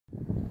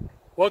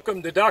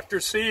Welcome to Dr.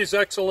 C's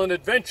Excellent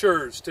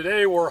Adventures.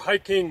 Today we're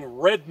hiking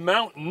Red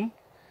Mountain,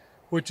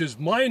 which is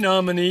my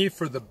nominee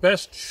for the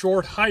best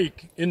short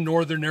hike in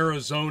northern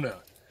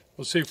Arizona.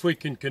 We'll see if we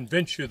can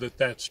convince you that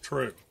that's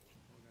true.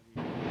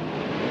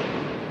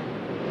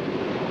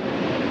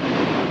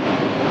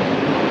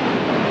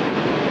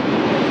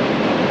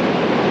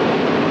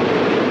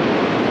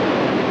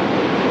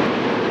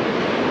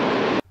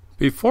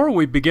 Before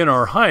we begin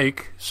our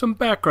hike, some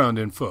background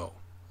info.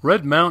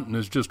 Red Mountain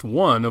is just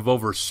one of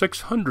over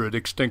 600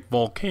 extinct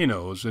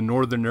volcanoes in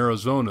northern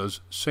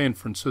Arizona's San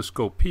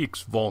Francisco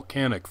Peaks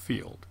volcanic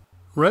field.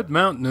 Red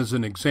Mountain is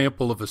an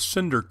example of a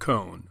cinder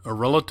cone, a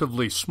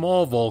relatively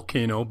small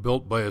volcano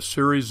built by a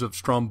series of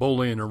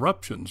strombolian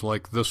eruptions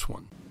like this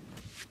one.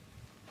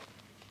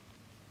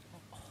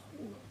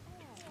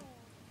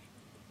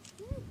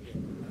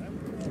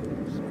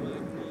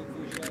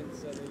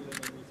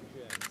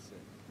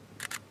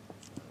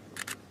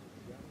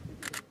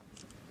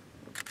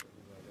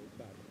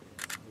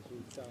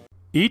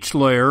 Each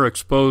layer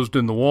exposed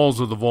in the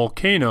walls of the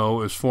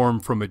volcano is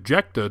formed from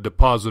ejecta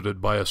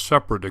deposited by a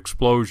separate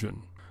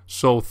explosion.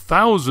 So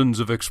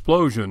thousands of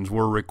explosions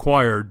were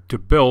required to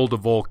build a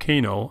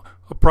volcano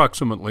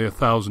approximately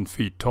 1,000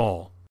 feet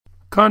tall.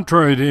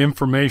 Contrary to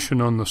information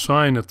on the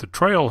sign at the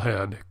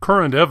trailhead,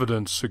 current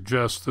evidence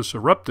suggests this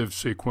eruptive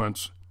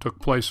sequence took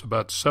place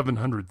about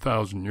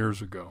 700,000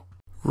 years ago.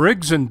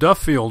 Riggs and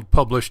Duffield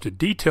published a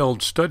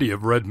detailed study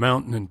of Red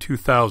Mountain in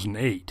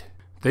 2008.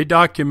 They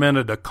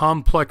documented a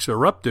complex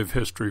eruptive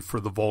history for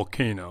the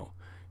volcano,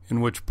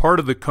 in which part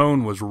of the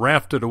cone was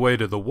rafted away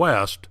to the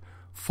west,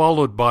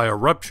 followed by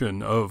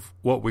eruption of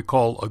what we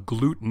call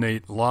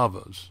agglutinate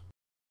lavas.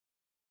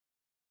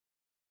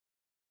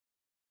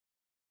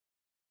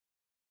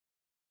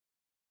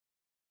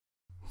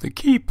 The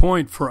key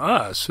point for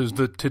us is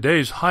that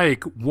today's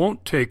hike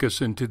won't take us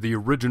into the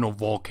original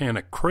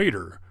volcanic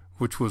crater,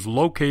 which was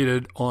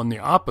located on the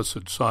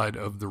opposite side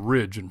of the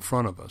ridge in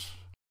front of us.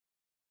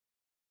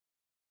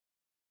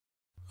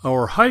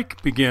 Our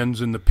hike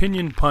begins in the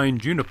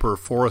pinyon-pine-juniper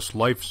forest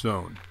life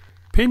zone.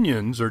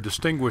 Pinyons are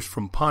distinguished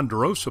from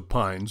ponderosa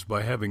pines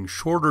by having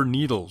shorter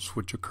needles,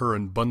 which occur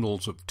in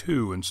bundles of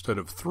 2 instead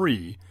of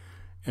 3,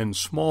 and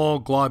small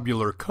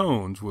globular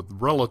cones with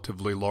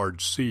relatively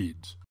large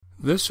seeds.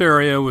 This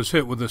area was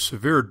hit with a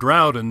severe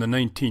drought in the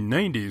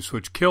 1990s,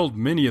 which killed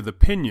many of the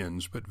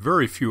pinyons, but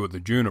very few of the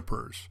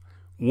junipers.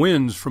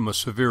 Winds from a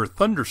severe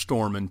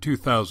thunderstorm in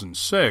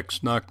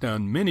 2006 knocked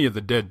down many of the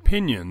dead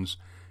pinyons,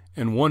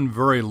 and one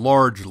very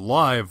large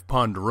live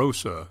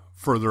ponderosa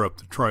further up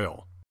the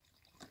trail.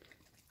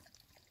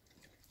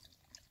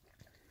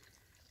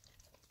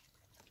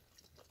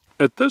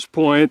 At this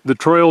point, the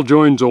trail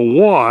joins a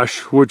wash,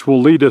 which will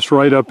lead us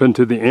right up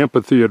into the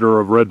amphitheater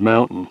of Red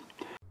Mountain.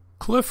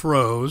 Cliff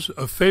rose,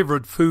 a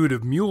favorite food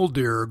of mule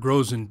deer,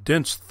 grows in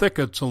dense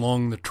thickets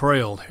along the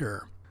trail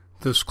here.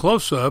 This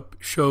close-up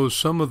shows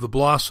some of the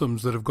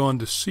blossoms that have gone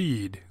to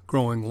seed,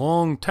 growing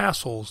long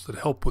tassels that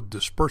help with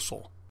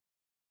dispersal.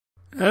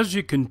 As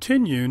you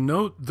continue,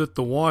 note that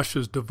the wash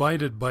is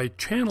divided by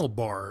channel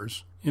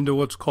bars into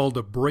what's called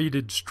a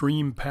braided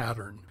stream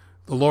pattern.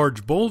 The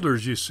large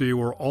boulders you see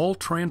were all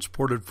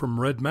transported from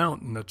Red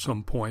Mountain at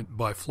some point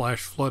by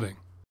flash flooding.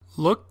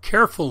 Look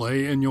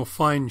carefully and you'll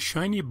find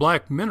shiny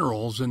black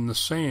minerals in the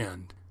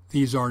sand.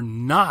 These are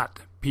not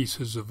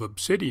pieces of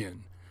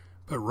obsidian,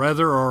 but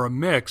rather are a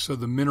mix of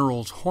the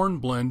minerals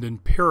hornblende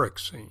and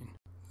pyroxene.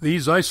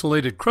 These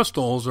isolated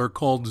crystals are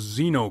called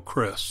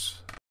xenocrysts.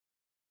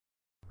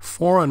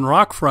 Foreign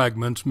rock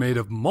fragments made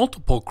of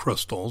multiple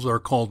crystals are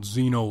called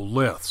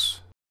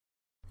xenoliths.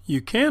 You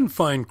can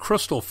find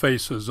crystal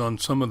faces on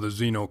some of the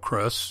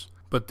xenocrysts,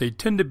 but they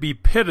tend to be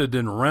pitted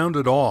and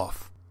rounded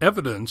off,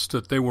 evidence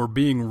that they were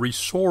being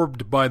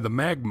resorbed by the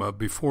magma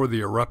before the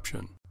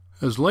eruption.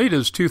 As late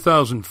as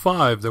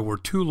 2005, there were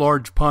 2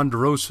 large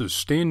ponderosas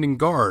standing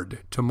guard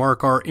to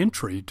mark our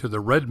entry to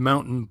the Red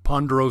Mountain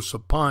ponderosa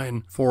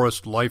pine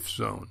forest life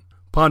zone.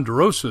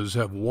 Ponderosas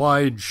have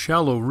wide,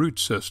 shallow root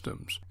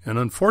systems, and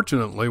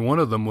unfortunately one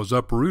of them was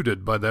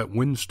uprooted by that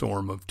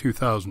windstorm of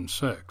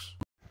 2006.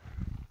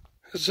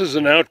 This is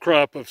an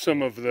outcrop of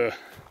some of the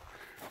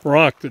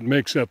rock that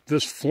makes up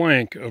this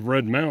flank of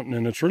Red Mountain,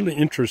 and it's really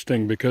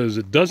interesting because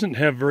it doesn't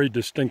have very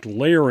distinct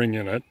layering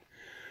in it.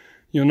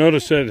 You'll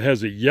notice that it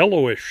has a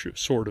yellowish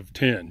sort of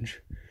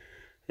tinge,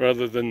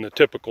 rather than the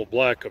typical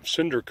black of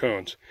cinder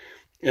cones.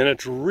 And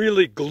it's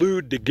really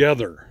glued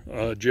together.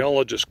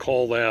 Geologists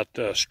call that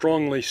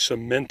strongly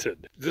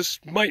cemented. This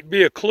might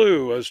be a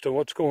clue as to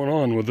what's going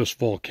on with this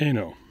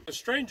volcano. The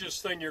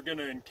strangest thing you're going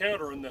to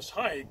encounter in this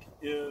hike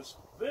is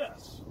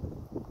this.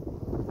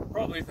 You're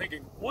probably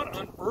thinking, what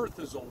on earth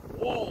is a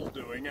wall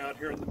doing out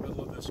here in the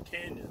middle of this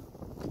canyon?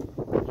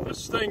 Well,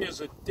 this thing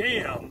is a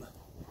dam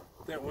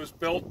that was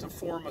built to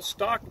form a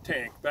stock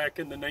tank back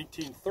in the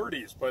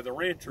 1930s by the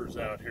ranchers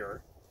out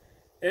here.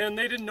 And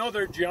they didn't know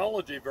their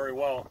geology very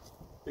well,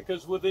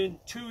 because within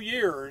 2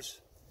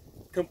 years,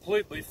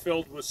 completely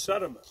filled with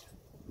sediment.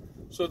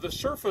 So the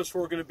surface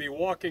we're going to be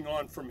walking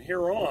on from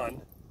here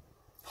on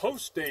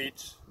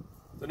postdates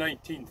the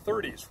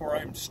 1930s. Where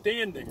I'm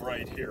standing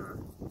right here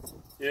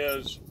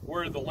is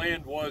where the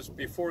land was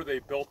before they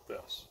built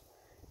this.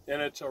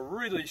 And it's a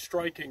really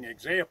striking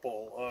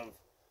example of,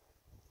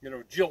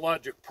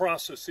 geologic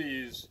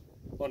processes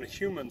on a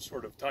human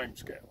sort of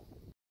timescale.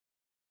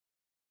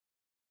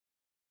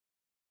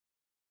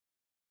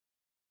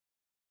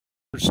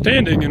 We're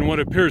standing in what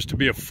appears to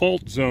be a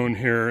fault zone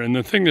here, and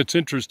the thing that's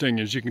interesting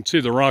is you can see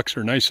the rocks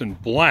are nice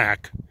and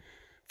black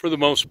for the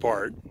most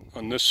part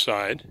on this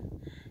side.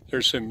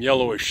 There's some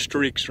yellowish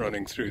streaks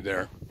running through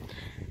there.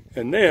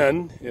 And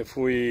then if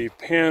we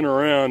pan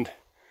around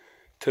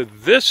to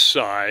this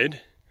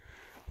side,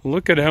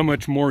 look at how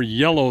much more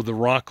yellow the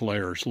rock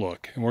layers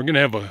look. And we're going to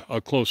have a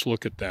close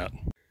look at that.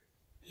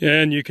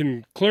 And you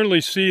can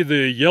clearly see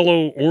the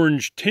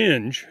yellow-orange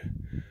tinge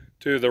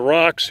to the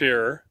rocks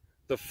here.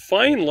 The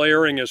fine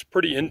layering is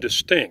pretty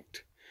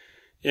indistinct.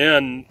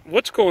 And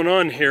what's going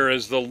on here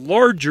is the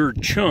larger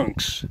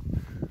chunks,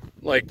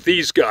 like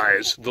these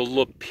guys, the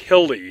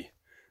lapilli,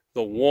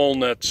 the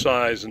walnut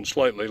size and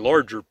slightly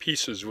larger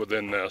pieces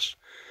within this,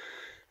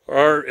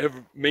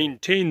 have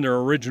maintained their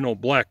original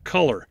black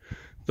color.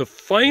 The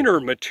finer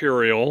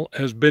material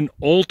has been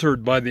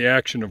altered by the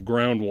action of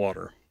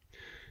groundwater.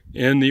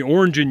 And the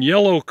orange and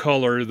yellow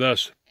color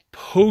thus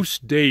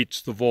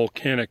postdates the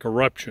volcanic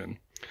eruption.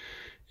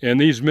 And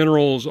these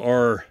minerals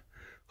are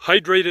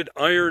hydrated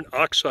iron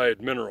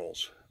oxide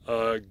minerals.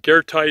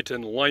 Goethite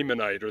and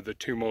limonite are the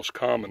two most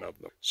common of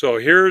them. So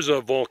here's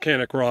a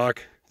volcanic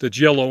rock that's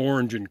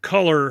yellow-orange in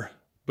color,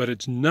 but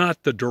it's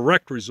not the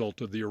direct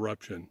result of the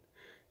eruption.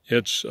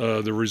 It's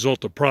the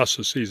result of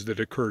processes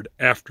that occurred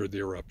after the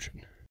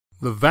eruption.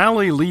 The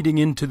valley leading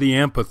into the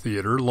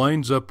amphitheater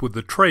lines up with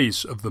the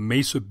trace of the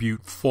Mesa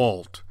Butte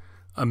Fault,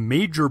 a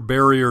major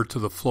barrier to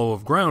the flow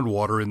of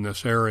groundwater in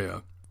this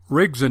area.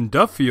 Riggs and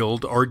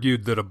Duffield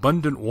argued that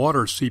abundant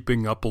water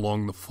seeping up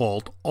along the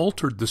fault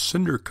altered the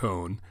cinder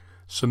cone,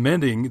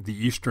 cementing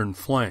the eastern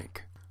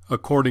flank.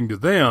 According to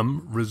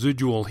them,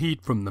 residual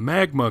heat from the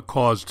magma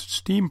caused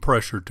steam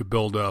pressure to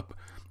build up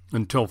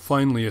until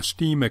finally a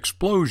steam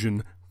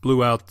explosion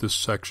blew out this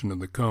section of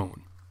the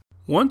cone.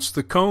 Once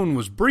the cone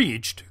was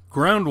breached,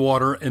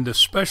 groundwater and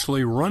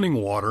especially running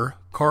water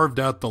carved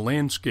out the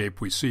landscape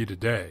we see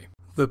today.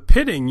 The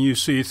pitting you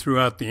see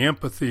throughout the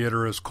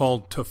amphitheater is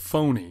called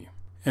tuffone,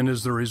 and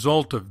is the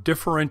result of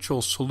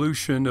differential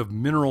solution of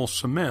mineral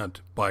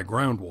cement by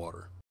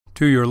groundwater.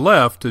 To your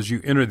left, as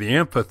you enter the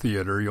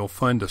amphitheater, you'll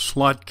find a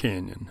slot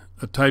canyon,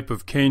 a type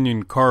of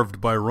canyon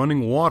carved by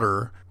running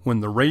water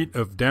when the rate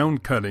of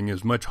downcutting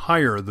is much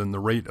higher than the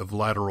rate of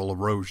lateral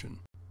erosion.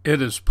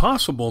 It is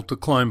possible to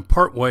climb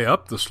partway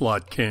up the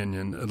slot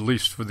canyon, at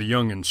least for the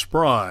young and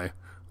spry,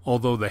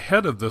 although the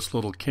head of this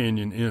little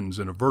canyon ends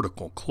in a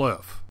vertical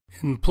cliff.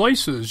 In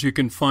places, you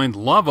can find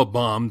lava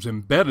bombs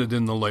embedded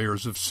in the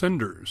layers of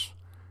cinders.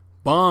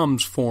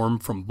 Bombs form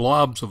from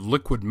blobs of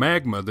liquid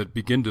magma that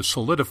begin to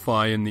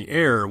solidify in the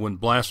air when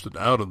blasted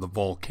out of the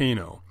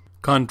volcano.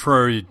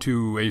 Contrary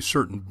to a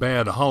certain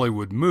bad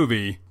Hollywood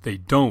movie, they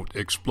don't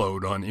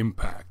explode on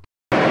impact.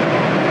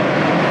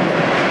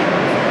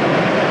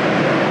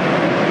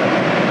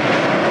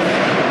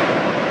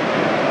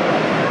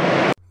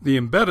 The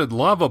embedded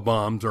lava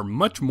bombs are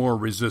much more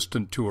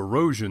resistant to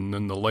erosion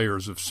than the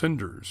layers of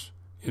cinders.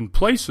 In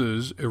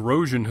places,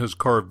 erosion has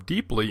carved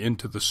deeply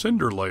into the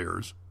cinder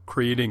layers,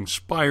 creating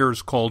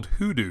spires called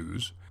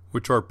hoodoos,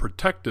 which are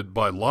protected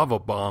by lava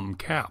bomb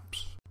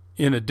caps.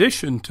 In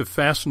addition to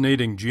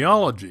fascinating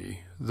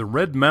geology, the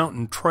Red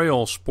Mountain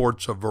Trail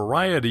sports a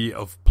variety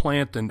of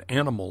plant and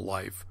animal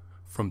life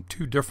from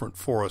two different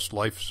forest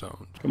life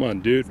zones. Come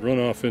on, dude, run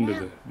off into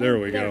the... There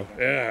we go.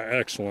 Yeah,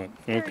 excellent.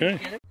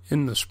 Okay.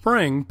 In the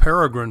spring,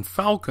 peregrine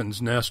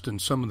falcons nest in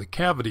some of the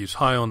cavities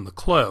high on the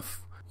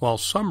cliff, while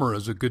summer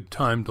is a good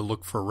time to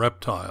look for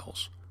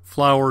reptiles.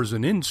 Flowers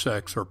and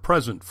insects are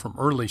present from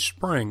early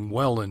spring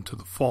well into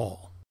the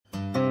fall.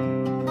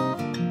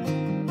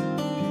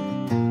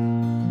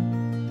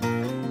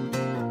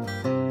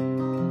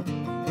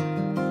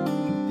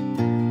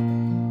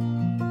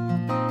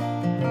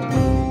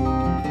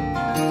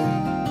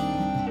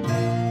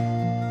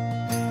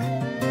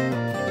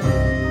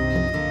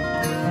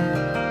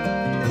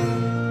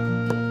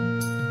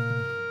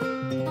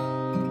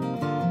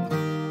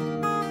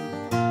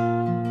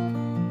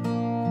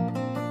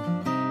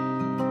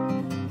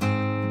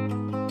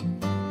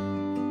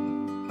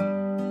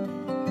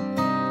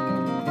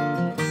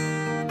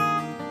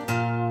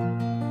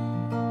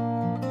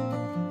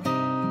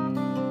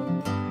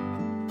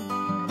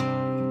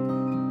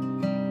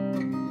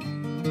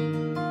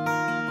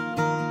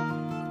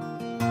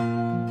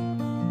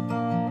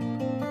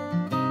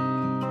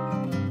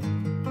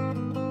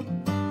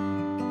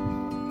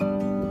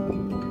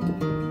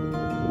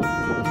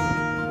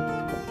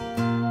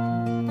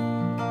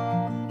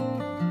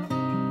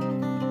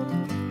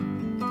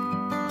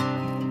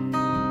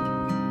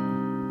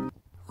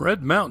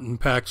 Red Mountain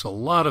packs a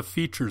lot of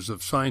features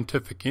of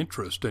scientific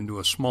interest into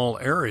a small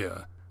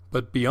area,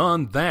 but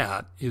beyond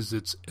that is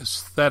its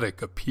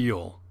aesthetic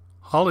appeal.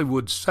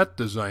 Hollywood set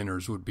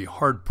designers would be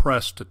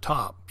hard-pressed to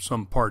top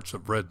some parts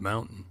of Red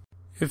Mountain.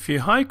 If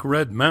you hike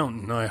Red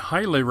Mountain, I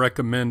highly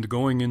recommend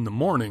going in the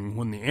morning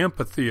when the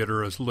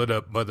amphitheater is lit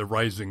up by the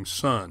rising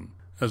sun.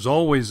 As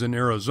always in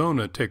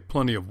Arizona, take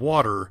plenty of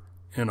water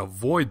and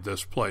avoid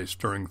this place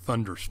during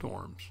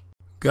thunderstorms.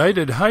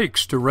 Guided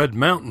hikes to Red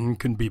Mountain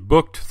can be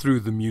booked through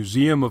the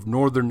Museum of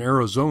Northern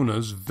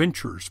Arizona's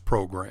Ventures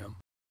program.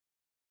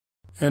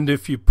 And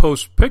if you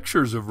post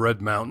pictures of Red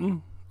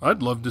Mountain,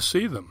 I'd love to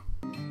see them.